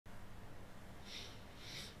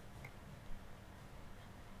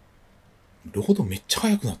ロードめっちゃ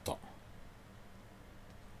速くなった。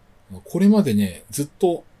これまでね、ずっ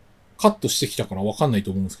とカットしてきたからわかんない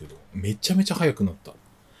と思うんですけど、めちゃめちゃ速くなった。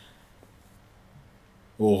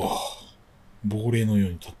おぉ、亡霊のよ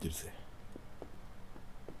うに立ってるぜ。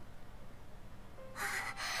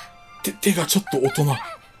手がちょっと大人。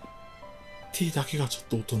手だけがちょっ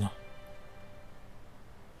と大人。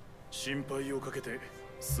心配をかけて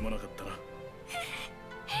すまなかったな。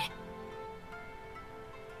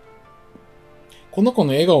この子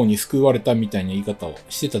の笑顔に救われたみたいな言い方を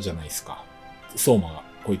してたじゃないですか。相馬が、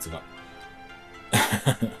こいつが。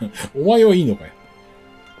お前はいいのかよ。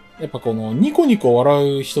やっぱこのニコニコ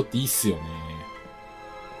笑う人っていいっすよね。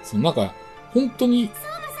なんか、本当に、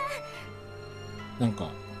なんか、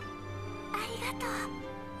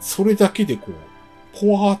それだけでこう、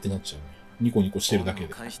ポワーってなっちゃうね。ニコニコしてるだけ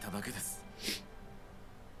で。返しただけです。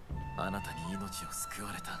あなたに命を救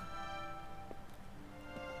われた。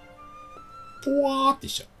ポワーって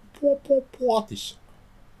しちゃう。ポワポワポワーってしちゃ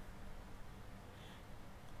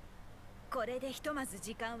う。これでひとまず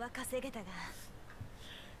時間は稼げたが。い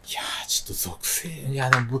やー、ちょっと属性、いや、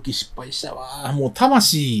でも武器失敗したわ。もう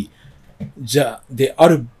魂であ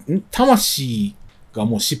る、魂が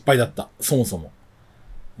もう失敗だった。そもそも。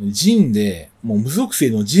陣で、もう無属性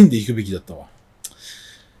の陣で行くべきだったわ。は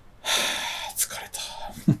ぁ、疲れ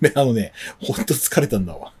た。ほんと疲れたん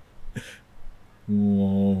だわ。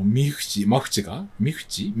もう、三淵だ。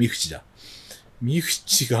三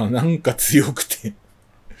淵がなんか強くて。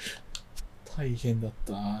大変だっ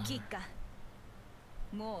た。キッカ、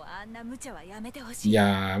もうあんな無茶はやめてほしい。い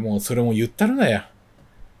やー、もうそれも言ったるなや。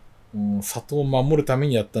もう里を守るため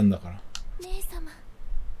にやったんだから。姉様、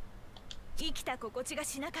生きた心地が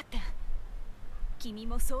しなかった。君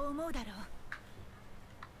もそう思うだろ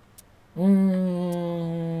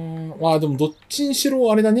う。まあでもどっちにし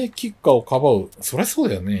ろあれだね、キッカーをかばう。そりゃそう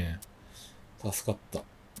だよね。助かった。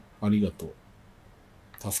ありがとう。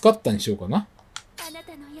助かったにしようかな。あな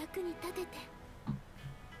たの役に立てて、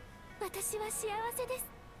私は幸せです。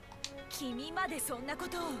君までそんなこ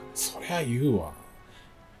とを。そりゃ言うわ。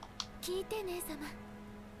聞いて姉様、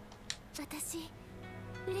私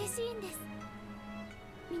嬉しいんです。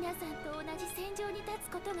皆さんと同じ戦場に立つ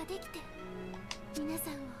ことができて、皆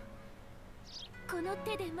さんをこの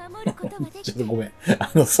手で守ることができて。ちょっとごめん。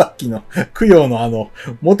さっきの供養の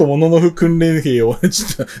元モノノフ訓練兵を、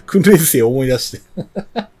ちょっと訓練生を思い出して。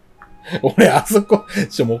俺、あそこ、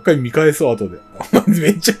もう一回見返そう、後で。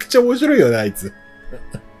めちゃくちゃ面白いよね、あいつ。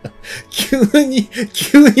急に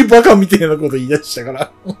バカみたいなこと言い出したか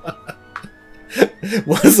ら。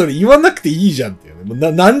もうそれ言わなくていいじゃんっていうね。も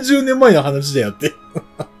う何十年前の話だよって。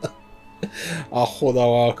アホだ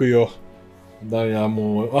わ、悪よ。だや、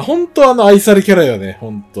もう、本当愛されキャラよね、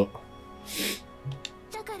本当。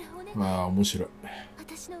だからお願い。まあ、面白い。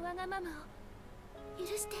私のわがままを許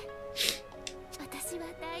して。私は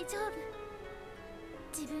大丈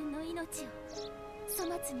夫。自分の命を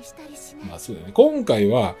粗末にしたりしない。まあそうだね。今回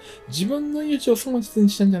は自分の命を粗末に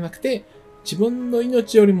したんじゃなくて、自分の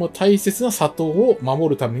命よりも大切な里を守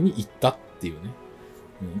るために行ったっていうね。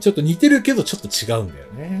ちょっと似てるけどちょっと違うんだよ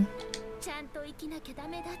ね。ちゃんと生きなきゃダ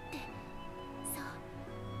メだって、そ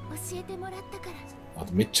う教えてもらったから。あ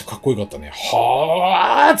とめっちゃかっこよかったね。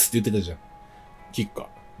はーっつって言ってたじゃん。キッカー。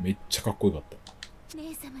めっちゃかっこよかった。姉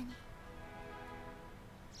様に。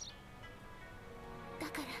だ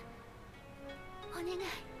からお願い。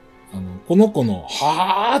この子の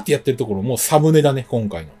はーってやってるところもうサムネだね、今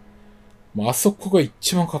回の。もうあそこが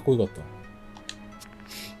一番かっこよかっ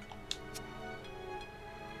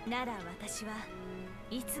た。なら私は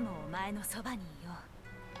いつもお前のそばにいよ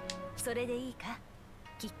う。それでいいか、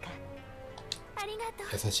キッカ。ありがとう。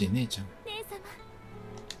優しい姉ちゃん。姉様。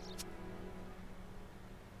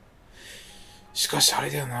しかしあれ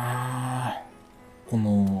だよな、こ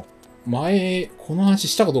の前この話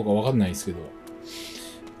したかどうかわかんないですけど、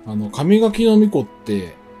神垣の巫女っ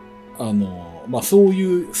てまあそう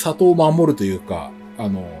いう里を守るというか、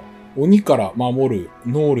鬼から守る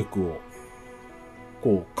能力を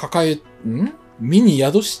こう身に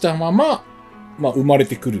宿したまま、まあ生まれ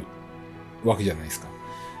てくるわけじゃないですか。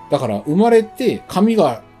だから生まれて髪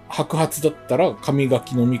が白髪だったら神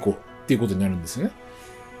垣の巫女っていうことになるんですよね。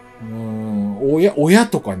親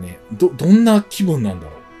とかね、どんな気分なんだ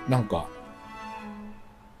ろう。なんか、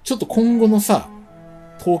ちょっと今後のさ、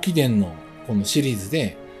討鬼伝のこのシリーズ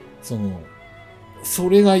で、そ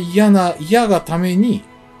れが嫌がために、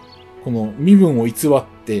この身分を偽っ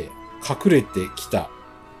て隠れてきた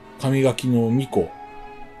神垣の巫女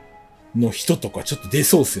の人とかちょっと出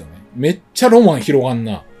そうっすよね。めっちゃロマン広がん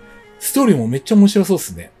な。ストーリーもめっちゃ面白そうっ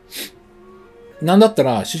すね。なんだった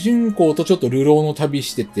ら、主人公とちょっと流浪の旅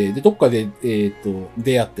してて、で、どっかで、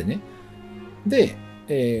出会ってね。で、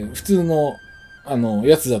普通の、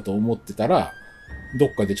やつだと思ってたら、ど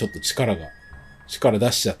っかでちょっと力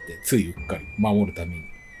出しちゃって、ついうっかり、守るために。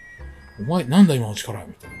お前、なんだ今の力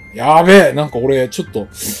みたいな。やべえなんか俺、ちょっと、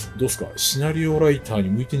どうすかシナリオライターに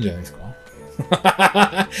向いてんじゃないですか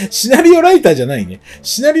シナリオライターじゃないね。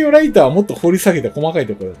シナリオライターはもっと掘り下げて細かい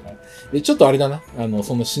ところだから。ちょっとあれだな。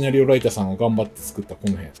そのシナリオライターさんが頑張って作ったこ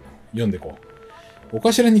の辺。読んでこう。お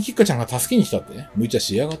頭にキッカちゃんが助けに来たってね。無茶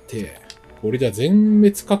しやがって。これでは全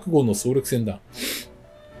滅覚悟の総力戦だ。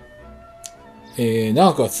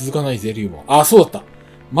長くは続かないぜ、リュウも。あ、そうだった。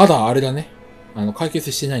まだあれだね。解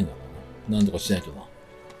決してないんだ。なんとかしないとな。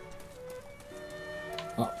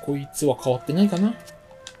あ、こいつは変わってないかな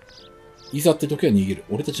いざって時は逃げる。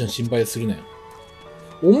俺たちの心配をするなよ。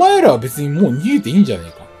お前らは別にもう逃げていいんじゃね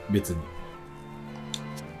えか。別に。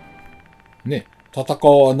ね。戦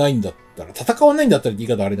わないんだったらって言い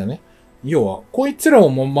方あれだね。要は、こいつらを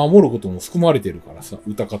守ることも含まれてるからさ。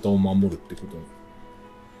歌方を守るってことに。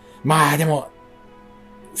まあでも、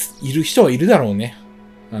いる人はいるだろうね。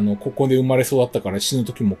ここで生まれ育ったから死ぬ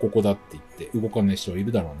時もここだって言って動かない人はい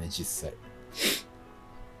るだろうね、実際。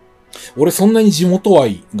俺そんなに地元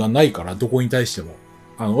愛がないから、どこに対しても。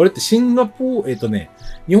俺ってシンガポール、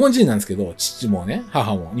日本人なんですけど、父もね、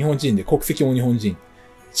母も日本人で、国籍も日本人。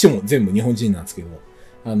父も全部日本人なんですけど、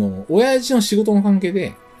親父の仕事の関係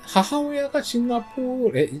で、母親がシンガポ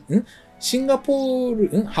ー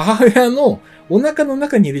ル、母親のお腹の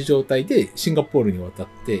中にいる状態でシンガポールに渡っ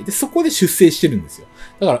て、で、そこで出生してるんですよ。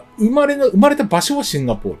だから、生まれた場所はシン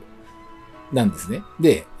ガポールなんですね。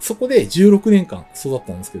で、そこで16年間育っ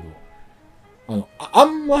たんですけど、あ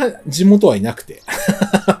んま地元愛なくて。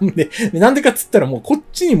で、なんでかっつったらもうこっ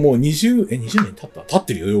ちにもう20年経っ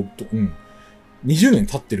てるよ、うん。20年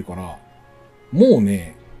経ってるから、もう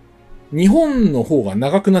ね、日本の方が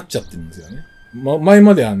長くなっちゃってるんですよね。前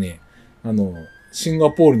まではね、シン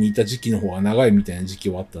ガポールにいた時期の方が長いみたいな時期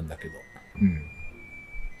はあったんだけど。う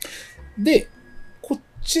ん。で、こっ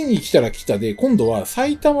ちに来たら来たで、今度は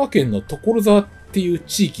埼玉県の所沢っていう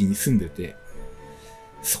地域に住んでて、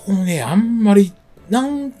そこのね、あんま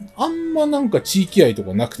なんか地域愛と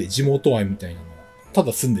かなくて、地元愛みたいなのは、た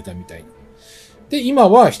だ住んでたみたいな。で、今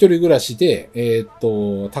は一人暮らしで、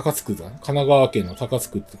高津区だ。神奈川県の高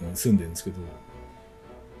津区ってところに住んでるんですけど、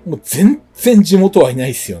もう全然地元愛な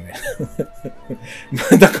いっすよね。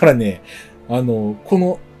だからね、こ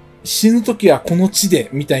の死ぬ時はこの地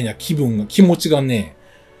で、みたいな気持ちがね、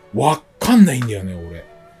わかんないんだよね、俺。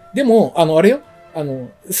でも、あれよ。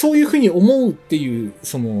そういうふうに思うっていう、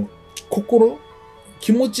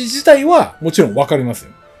気持ち自体はもちろんわかります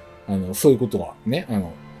よ。そういうことはね、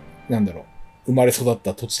生まれ育っ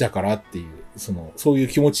た土地だからっていう、そういう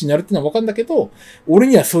気持ちになるってのはわかるんだけど、俺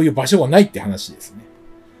にはそういう場所がないって話ですね。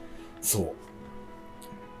そ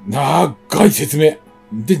う。長い説明。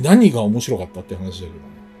で、何が面白かったって話だけどね。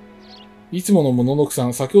いつものもののくさ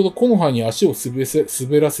ん、先ほど木の葉に足を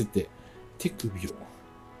滑らせて、手首を。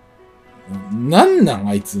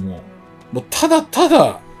あいつもうただた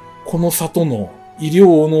だ、この里の医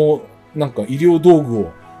療道具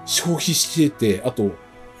を消費してて、あと、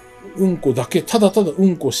ただただう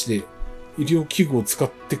んこして、医療器具を使っ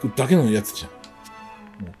てくだけのやつじゃ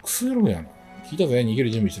ん。もう、クソ野郎やな。聞いたぜ、逃げる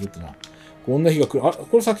準備しろってな。こんな日が来る。あ、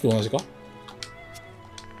これさっきと同じか？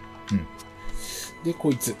うん。で、こ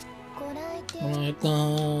いつ。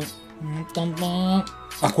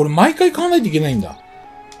あ、これ毎回買わないといけないんだ。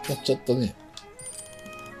やっちゃったね。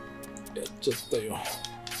やっちゃったよ。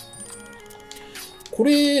こ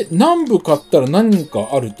れ、何部買ったら何か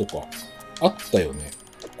あるとか、あったよね。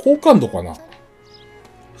好感度かな。ち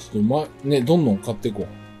ょっとね、どんどん買っていこ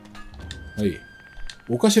う。はい。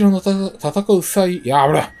お頭の戦う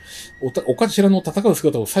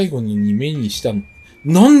姿を最後に目にしたの。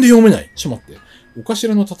なんで読めない？ちょっと待って。お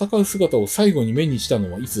頭の戦う姿を最後に目にした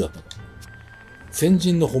のはいつだったか。先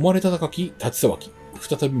人の誉れ高き立ちさばき。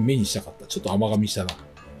再び目にしたかった。ちょっと甘噛みしたな。は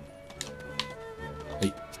い。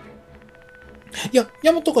いや、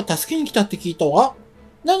ヤマトが助けに来たって聞いたわ。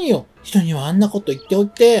何よ、人にはあんなこと言っておい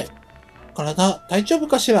て。体、大丈夫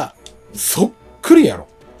かしら？そっくりやろ。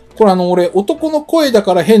これ俺、男の声だ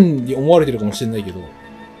から変に思われてるかもしれないけど、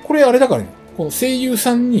これあれだからね、この声優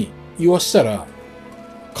さんに言わしたら、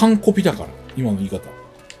完コピだから、今の言い方。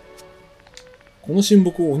この神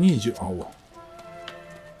木を鬼に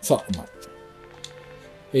さあ、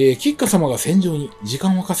キッカ様が戦場に時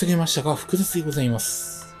間は稼げましたが、複雑でございま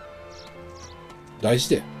す。大事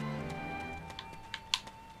だよ。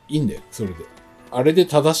いいんだよ、それで。あれで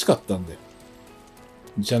正しかったんだよ。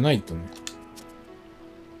じゃないとね。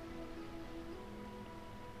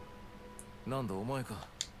なんだお前か。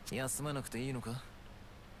休まなくていいのか。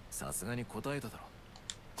さすがに答えただろ。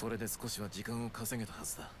これで少しは時間を稼げたは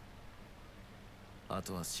ずだ。あ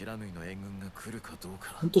とは知らぬいの援軍が来るかどう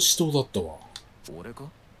か。ほんと死闘だったわ。俺か。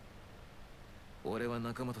俺は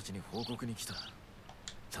仲間たちに報告に来た。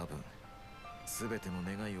多分全ての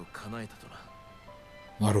願いを叶えたと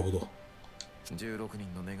な。なるほど。16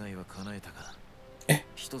人の願いは叶えたが、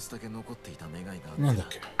一つだけ残っていた願いがあった。なんだっ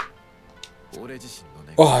け。俺自身の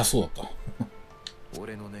願い。ああ、そうだった。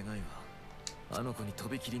俺の願いはあの子にと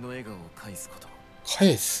びきりの笑顔を返すこと。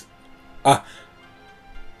返す。あ、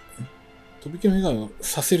とびきりの笑顔を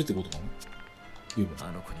させるってことかな。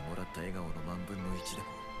あの子にもらった笑顔の万分の1で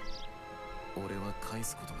も俺は返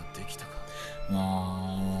すことができたか。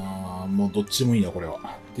もうどっちもいいな、これ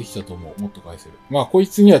は。できたと思う。もっと返せる。まあ、こい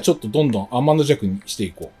つにはちょっとどんどん天の弱にして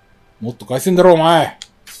いこう。もっと返せんだろ、お前。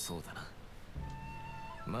そうだな。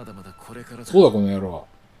まだまだこれからだ。そうだ、この野郎。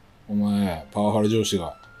お前、パワハラ上司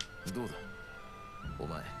が。どうだお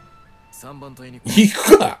前、3番隊に行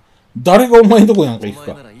くか。誰がお前のとこなんか行く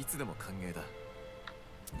か。お前ならいつでも歓迎だ。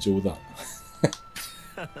冗談。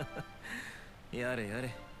やれや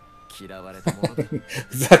れ。嫌われたものだ。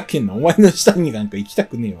ふざけんな。お前の下になんか行きた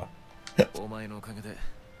くねえわ。お前のおかげで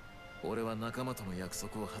俺は仲間との約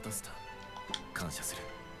束を果たせた。感謝する。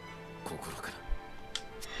心か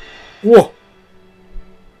ら。お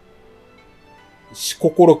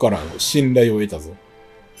心から信頼を得たぞ。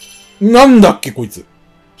なんだっけこいつ。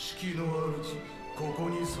式の主、ここ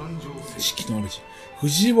に参上せ。式の主。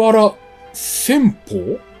藤原先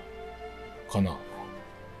鋒かな。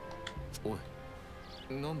お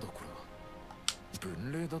い、なんだこれは。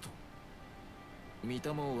分霊だと。御霊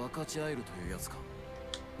を分かち合えるというやつか。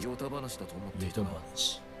ヨタ話だと思っていたが、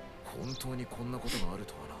本当にこんなことがある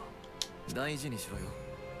とはな。大事にしろよ。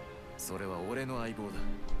それは俺の相棒だ。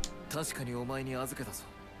確かにお前に預けたぞ。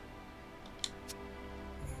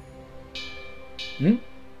なんだ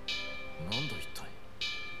一体。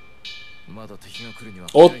まだ敵が来るには。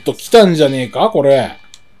おっと来たんじゃねえかこれ。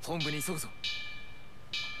本部に急ぐぞ。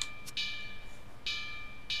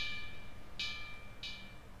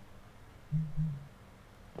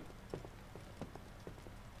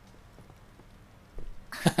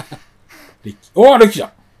おお、レキ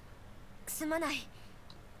だ。すまない。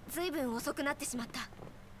ずいぶん遅くなってしまった。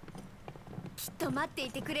きっと待って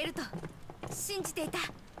いてくれると信じていた。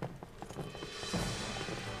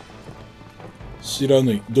知ら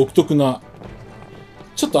ぬい独特な、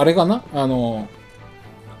ちょっとあれかな、青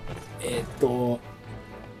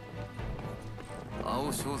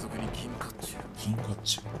装束に金甲冑。金甲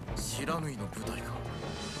冑。知らぬいの部隊か。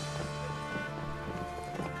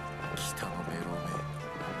北のメ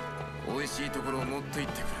ロメ、美味しいところを持って行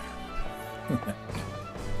ってくれる。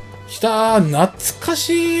来たー、懐か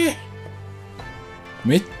しい。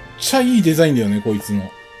めっちゃいいデザインだよね、こいつの。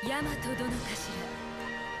大和殿頭。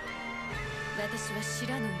私は知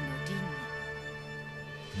らぬいの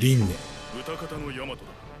輪廻。歌方の大和だ。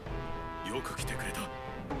よく来てくれた。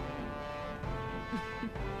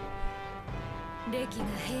歴が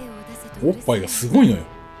兵を出せと。おっぱいがすごいのよ。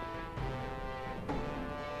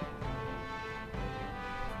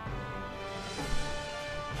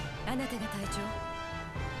あなたが隊長。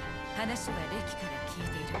話は歴から聞い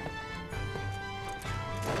ている。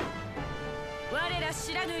我ら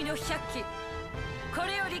知らぬいの百鬼、こ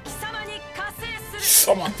れより貴様に加勢する。貴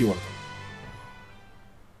様って言われた。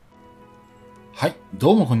はい、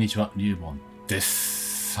どうもこんにちは、リュウボンで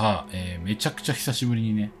す。さあ、めちゃくちゃ久しぶり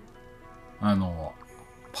にね、パ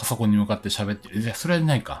ソコンに向かって喋ってる。いや、それは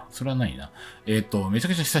ないか。それはないな。めちゃ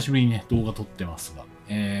くちゃ久しぶりにね、動画撮ってますが。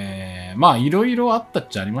まあ、いろいろあったっ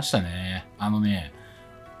ちゃありましたね。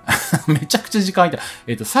めちゃくちゃ時間空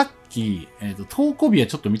いた。さっき、投稿日は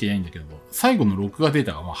ちょっと見てないんだけど、最後の録画デー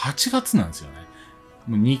タがもう8月なんですよね。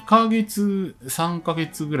もう2ヶ月、3ヶ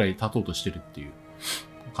月ぐらい経とうとしてるっていう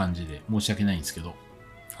感じで申し訳ないんですけど、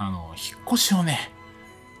引っ越しをね、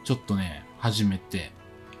ちょっとね、始めて、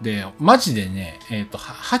で、マジでね、8、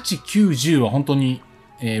9、10は本当に、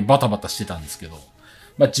バタバタしてたんですけど、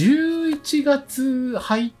まあ、11月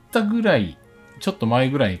入ったぐらい、ちょっと前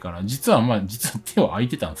ぐらいから、実は手は空い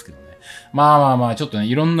てたんですけどね。まあ、ちょっとね、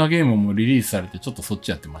いろんなゲームもリリースされて、ちょっとそっち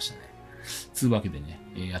やってましたね。つうわけでね、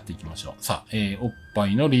やっていきましょう。さあ、おっぱ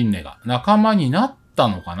いの輪廻が仲間になった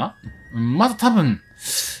のかな？まだ多分、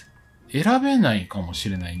選べないかもし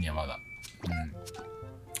れないね、まだ。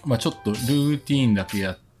まあちょっとルーティーンだけ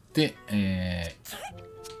やって、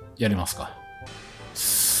やりますか。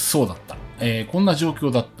そうだった。こんな状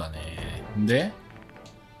況だったね。で、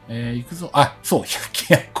行くぞ。あ、そう、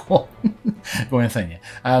ごめんなさいね。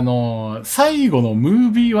最後のム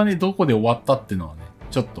ービーはね、どこで終わったっていうのはね、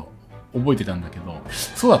ちょっと覚えてたんだけど、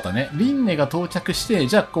そうだったね。リンネが到着して、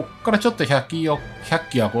じゃあこっからちょっと百鬼夜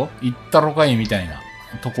行行ったろかいみたいな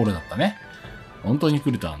ところだったね。本当に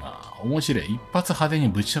来るとはな。面白い。一発派手に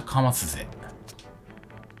ぶちかますぜ。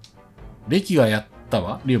歴がやった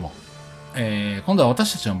わ、リュウボン。今度は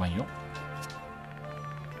私たちの番よ。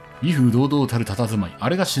威風堂々たる佇まい。あ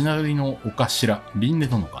れがしなりのお頭、リンネ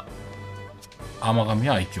殿か。甘神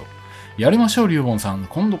は愛嬌。やりましょう、リュウボンさん。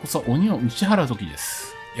今度こそ鬼を打ち払う時で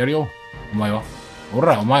す。やるよ。お前は。お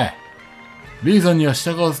ら、お前。レイザーには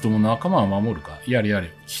従わずとも仲間は守るか。やれや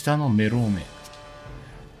れ。北のメローメ。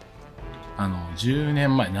10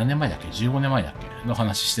年前、何年前だっけ ?15 年前だっけの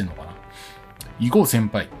話してんのかな。行こう、先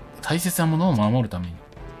輩。大切なものを守るために。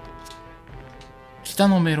北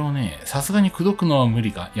のメローね、さすがに口説くのは無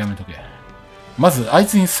理か。やめとけ。まず、あい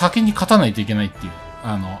つに先に勝たないといけないっていう、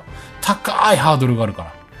高いハードルがあるか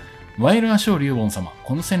ら。参りましょう、リュウボン様。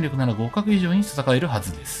この戦力なら互角以上に戦えるは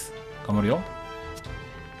ずです。頑張るよ。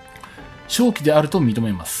正気であると認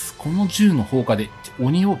めます。この銃の放火で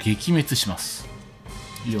鬼を撃滅します。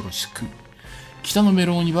よろしく。北のメ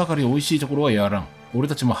ローにばかり美味しいところはやらん。俺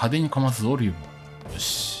たちも派手にかますぞ、リュウボン。よ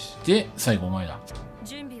し。で、最後お前だ。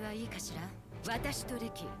準備はいいかしら。私とレ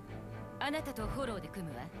キ、あなたとフォローで組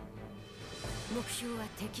むわ。目標は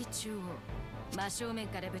敵中央。真正面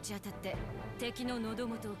からぶち当たって敵の喉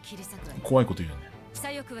元を切り裂くわ。怖いこと言うね。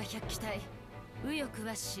左翼は百鬼隊、右翼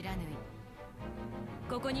は知らぬい。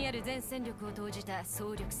ここにある全戦力を投じた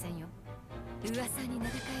総力戦よ。噂に名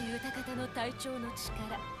高い歌方の隊長の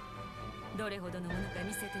力、どれほどのものか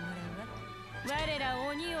見せてもらうわ。我ら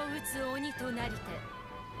鬼を撃つ鬼となりて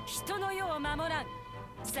人の世を守らん。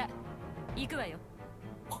さあ行くわよ。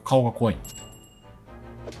顔が怖い。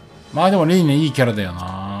まあでもレイね、いいキャラだよ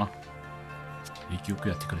な。よく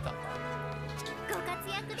やってくれた。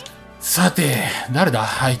さて、誰だ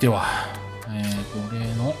相手は。こ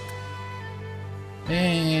れの、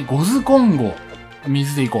ゴズコンゴ。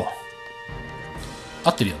水でいこう。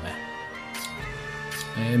合ってるよ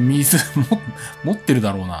ね。水持ってる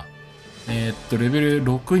だろうな。レベル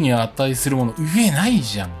6に値するもの、上ない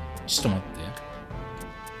じゃん。ちょっと待って。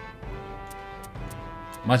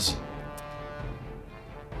マジ。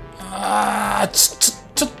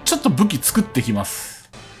ちょっと武器作ってきま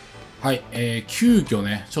す。はい、急遽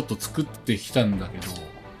ね、ちょっと作ってきたんだけど、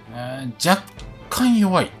若干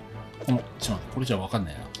弱い。ちょっと待って、これじゃわかん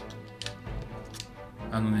ない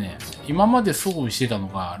な。今まで装備してたの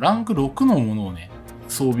が、ランク6のものをね、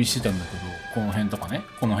装備してたんだけど、この辺とかね、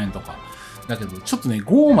この辺とか。だけど、ちょっとね、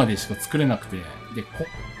5までしか作れなくて、で、こ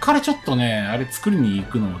っからちょっとね、あれ作りに行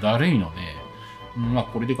くのもだるいので、まあ、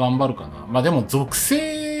これで頑張るかな。まあ、でも、属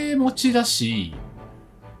性持ちだし、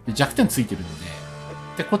で弱点ついてるので、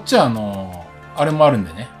で、こっちはあれもあるん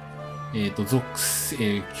でね。属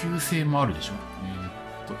性、旧姓もあるでしょ。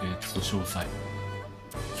詳細。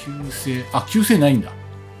旧姓、旧姓ないんだ。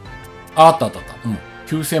あった。うん。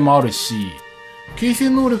旧姓もあるし、形成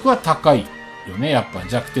能力は高いよね。やっぱ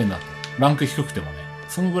弱点だと。ランク低くてもね。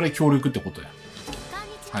そのぐらい強力ってことや。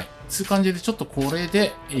はい。そういう感じで、ちょっとこれ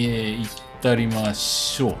で、行ったりま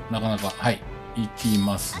しょう。なかなか、はい。行き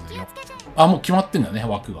ますよ。もう決まってんだね、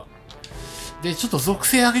枠が。で、ちょっと属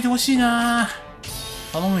性上げてほしいなぁ。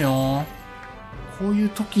頼むよ。こういう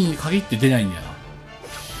時に限って出ないんだよ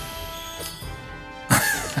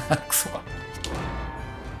な。クソか。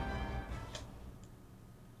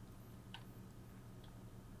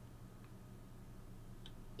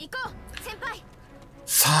行こう、先輩。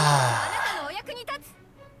さあ。あなたのお役に立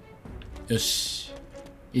つ。よし。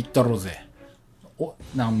行ったろうぜ。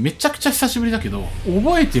めちゃくちゃ久しぶりだけど、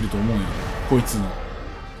覚えてると思うよ。こいつの。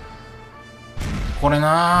これ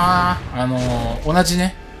なぁ、同じ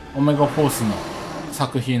ね、オメガフォースの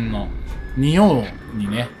作品の仁王に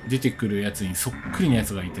ね、出てくるやつにそっくりなや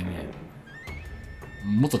つがいてね、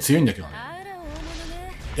もっと強いんだけどね。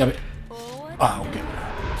やべ。オッケー。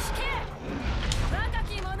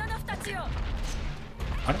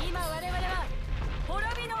あれ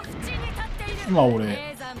今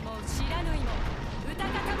俺、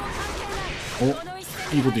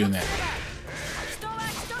いいこと言うね。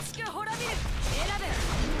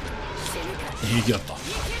平気だった。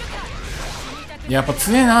やっぱ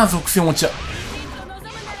強えな、属性持ちゃ。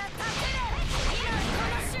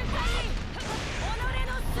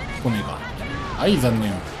来ねえか。はい、残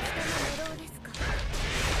念。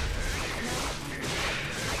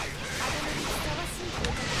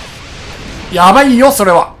やばいよ、そ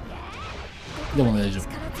れは。でも大丈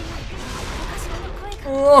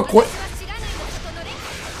夫。うわ、怖い。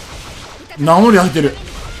名乗り上げてる。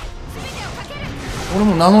俺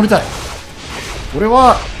も名乗りたい。俺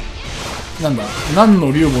は、なんだ、何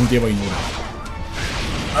のリュウボンって言えばいいの俺。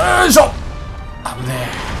よいしょ。危ね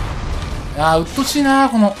え。いやー、うっとしいなー、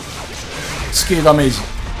この地形ダメージで。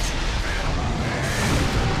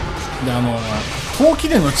陶器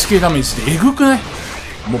での地形ダメージってえぐくない？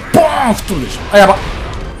もうボーン吹っ飛ぶでしょ。あ、やば。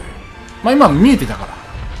まあ今見えてたから、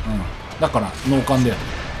だから脳幹で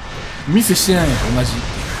ミスしてないのと同じ。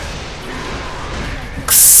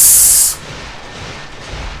くっそ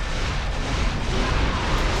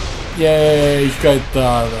イエーイ、生き返ったー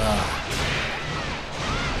だ。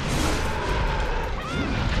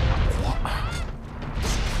怖っ。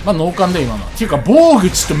まあ脳幹で今のっていうか、防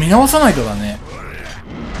具ちょっと見直さないとだね。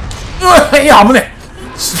うわ、いや危ねえ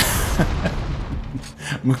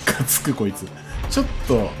ムカつくこいつ。ちょっ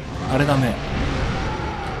とあれだね、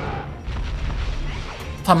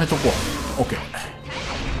ためとこう。オッケー。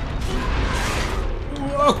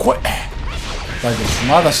うわ怖い。大丈夫、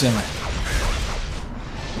まだ死ねない。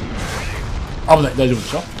危ない、大丈夫で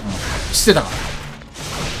しょ。してたか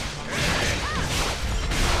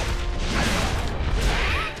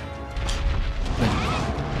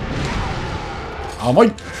ら。甘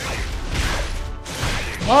い。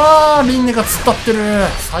あー、リンネが突っ立ってる。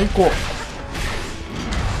最高。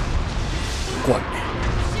怖い。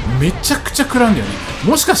めちゃくちゃ食らうんだよね。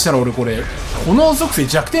もしかしたら俺これ炎属性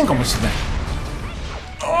弱点かもしれない。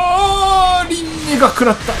あー、リンネが食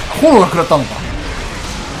らった。炎が食らったのか。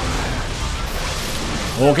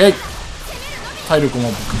オーケー。体力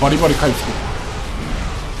もバリバリ回復。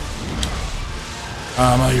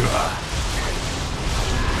甘いわ。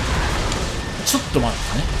ちょっと待って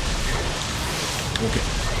ね。オーケ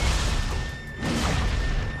ー。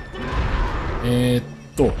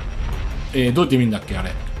どうやって見るんだっけあ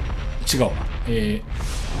れ。違うわ。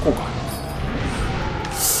こうか。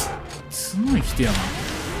すごい来てやな。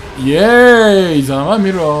イエーイ、ざま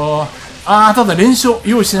みろ。あー、ただ連勝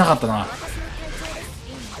用意してなかったな。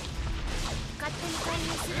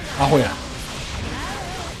アホや。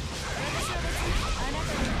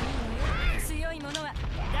強い者は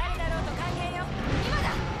誰だろうと歓迎よ。今だ。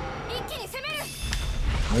一気に攻める。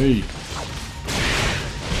はい。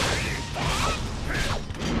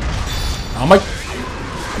甘い。も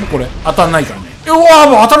うこれ当たんないからね。うわー、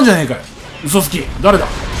もう当たるんじゃねえかよ。嘘つき。誰だ。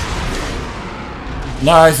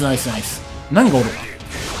ナイスナイスナイス。何がおるか。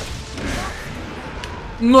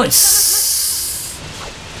ナイス。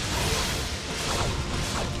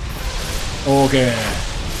オーケ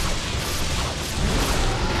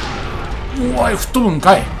ー。うわい、吹っ飛ぶん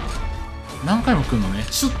かい。何回も来るのね。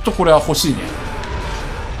ちょっとこれは欲しいね。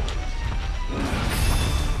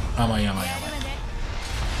甘い甘い甘い。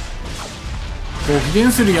ご機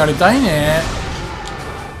嫌するやりたいね。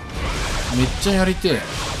めっちゃやりてえ。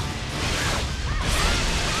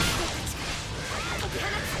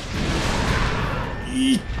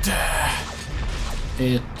いって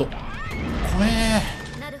これ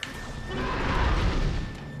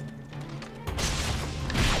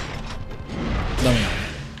ダメや。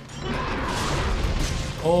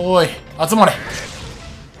おーい、集まれ。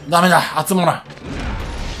ダメだ、集まらん。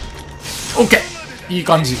オッケー、いい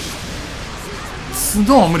感じ。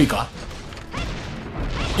角は無理か。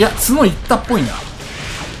いや、角いったっぽいな。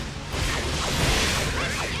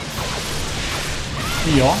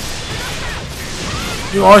いいよ。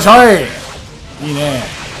よっしゃい。いいね。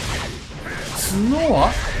角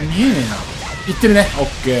は見えねえな。いってるね。オッ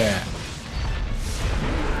ケー。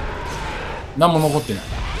何も残ってない。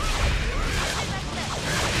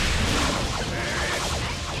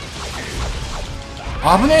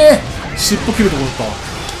危ねえ。尻尾切るとこだったわ。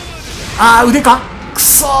あー、腕か。く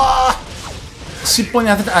そー。尻尾に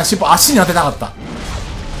当てた。あ、尻尾、足に当てたかった。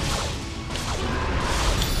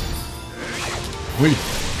ほい。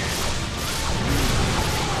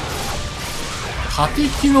破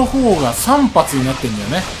敵の方が3発になってんだよ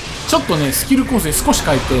ね。ちょっとね、スキル構成少し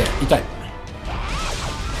変えて、痛い。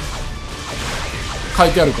変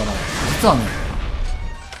えてあるから、実はね、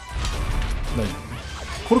大丈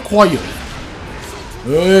夫。これ怖いよね。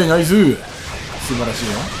ナイス。素晴らしい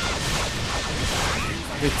よ。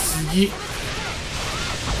で、次。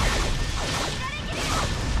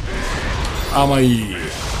甘い。い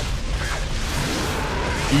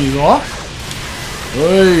いぞ。お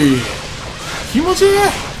い。気持ちいい。連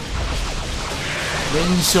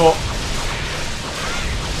勝。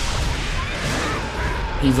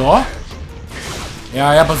いいぞ。い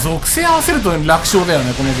やー、やっぱ属性合わせると楽勝だよ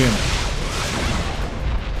ね、このゲーム。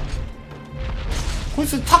こい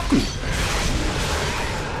つタックル。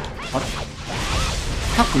あれ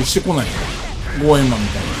タックルしてこないよ。ゴーエンマンみ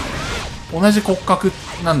たいな。同じ骨格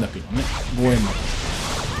なんだけどね、ゴーエンマン。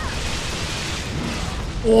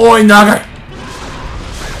おーい、長い。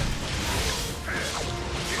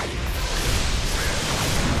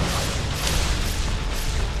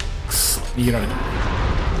逃げられた。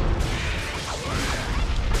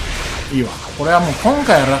いいわ。これはもう今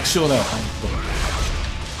回は楽勝だよ、ほんと。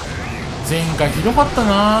前回ひどかった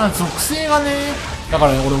なぁ。属性がね。だか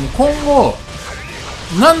らね、俺も今後、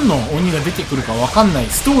何の鬼が出てくるかわかんない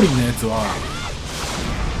ストーリーのやつは、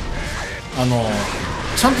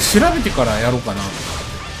ちゃんと調べてからやろうかな。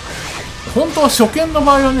本当は初見の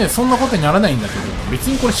場合はね、そんなことにならないんだけど、別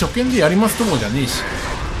にこれ初見でやりますとこじゃねえし。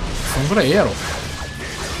そんぐらいええやろ。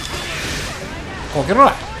こけろ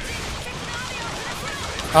ら。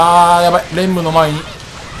やばい。レンムの前に。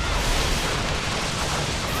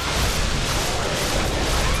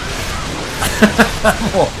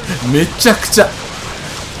もう、めちゃくちゃ。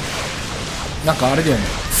なんかあれだよね。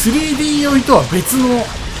3D 酔いとは別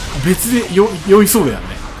で酔いそうだよ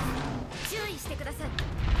ね。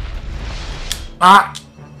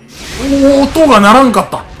音が鳴らんかっ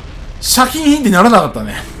た。シャキーンってならなかった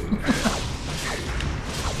ね。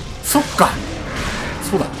そっか。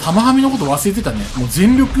そうだ。玉はみのこと忘れてたね。もう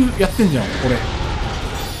全力やってんじゃん、これ。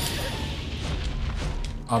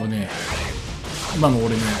危ねえ。今の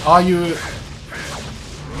俺ね、ああいう、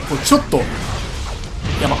これちょっと、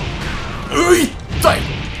やば。痛い。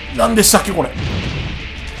なんでしたっけ、これ。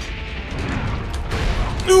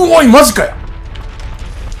おい、マジかよ。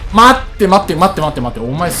待って。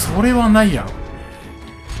お前、それはないやろ。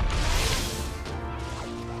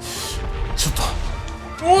ちょっと。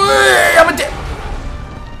おい、やめて。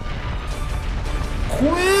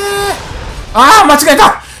怖えー。間違え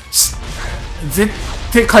た。絶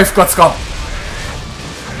対回復は使おう。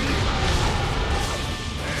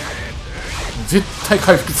絶対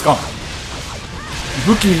回復使おう。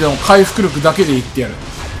武器の回復力だけでいってやる。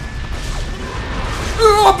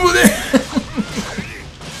危ね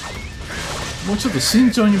え。もうちょっと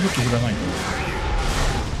慎重に武器振らないと。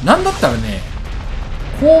なんだったらね、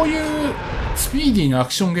こういうスピーディーなア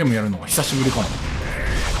クションゲームやるのが久しぶりかも。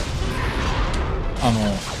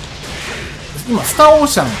今スターオー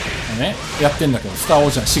シャンをねやってんだけど、スターオ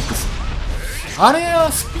ーシャン6、あれ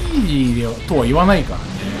はスピーディーとは言わないからね。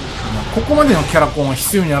ここまでのキャラコンは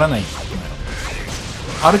必要にならない。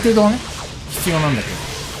ある程度はね必要なんだけ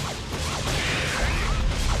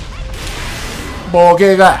ど、ボ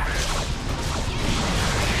ケが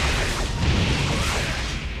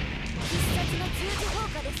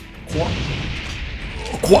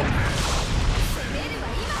怖っ。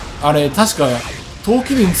あれ確か闘鬼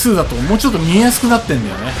伝2だともうちょっと見えやすくなってんだ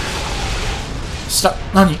よね。下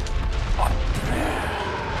何おっ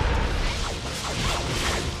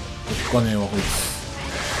かねえわこいつ。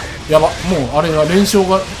やば、もうあれは連勝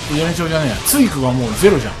じゃねえや、ツイクがもう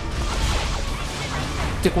ゼロじゃん。っ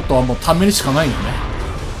てことはもう貯めるしかないよね。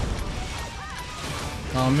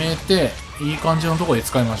貯めていい感じのところで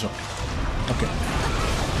使いましょう。 OK。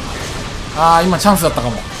 今チャンスだったか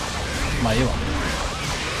も。まあいいわ。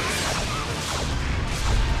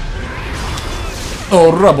お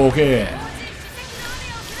らボケ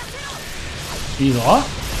いいぞ。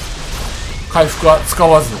回復は使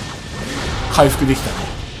わず回復できたね。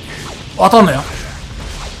当たんなよ。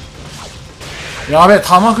やべえ、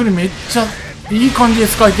玉振りめっちゃいい感じで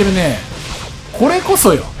使えてるね。これこ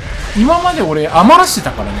そよ。今まで俺余らして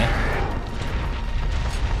たからね。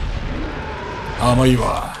まあいい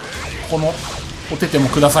わ。このお手手も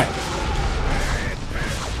ください。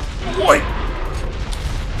おい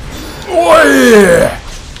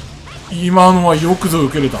今のはよくぞ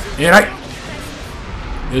受けれた。偉い。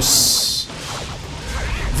よし、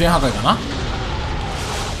全破壊かな。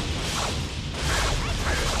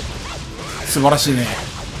素晴らしいね。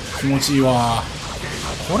気持ちいいわ。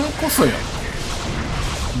これこそよ。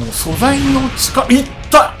もう素材の力いっ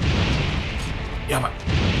た。やばい。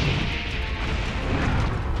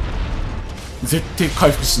絶対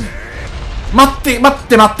回復しねえ。待って。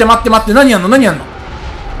何やんの。危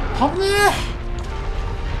ねえ。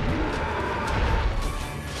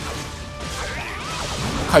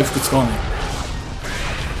回復使わね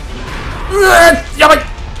え。やばい。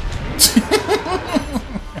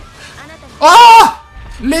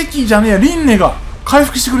レキじゃねえや、リンネが回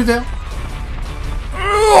復してくれたよ。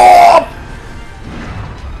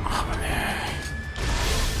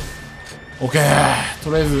オッケー。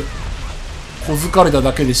とりあえず小づかれた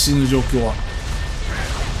だけで死ぬ状況は。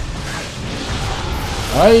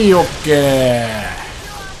はい、オッケ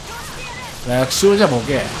ー。楽勝じゃボ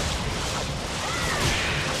ケ。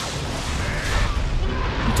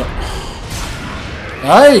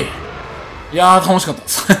はい。いやー楽しかった。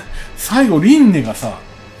最後リンネがさ、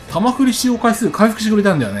玉振り使用回数回復してくれ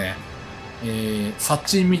たんだよね。サッ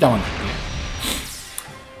チン見たまだっけ、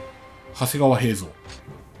長谷川平蔵。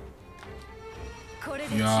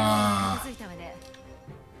いや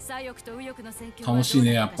左翼と右翼の戦況楽しい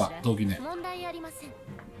ね、やっぱ、闘技ね。問題ありません。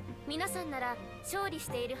皆さんなら勝利し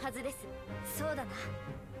ているはずです。そうだな。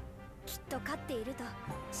きっと勝っていると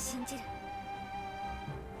信じる。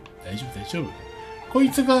大丈夫、大丈夫。こ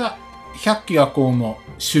いつが百鬼夜行の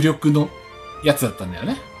主力のやつだったんだよ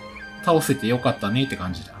ね。倒せてよかったねって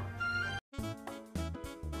感じだ。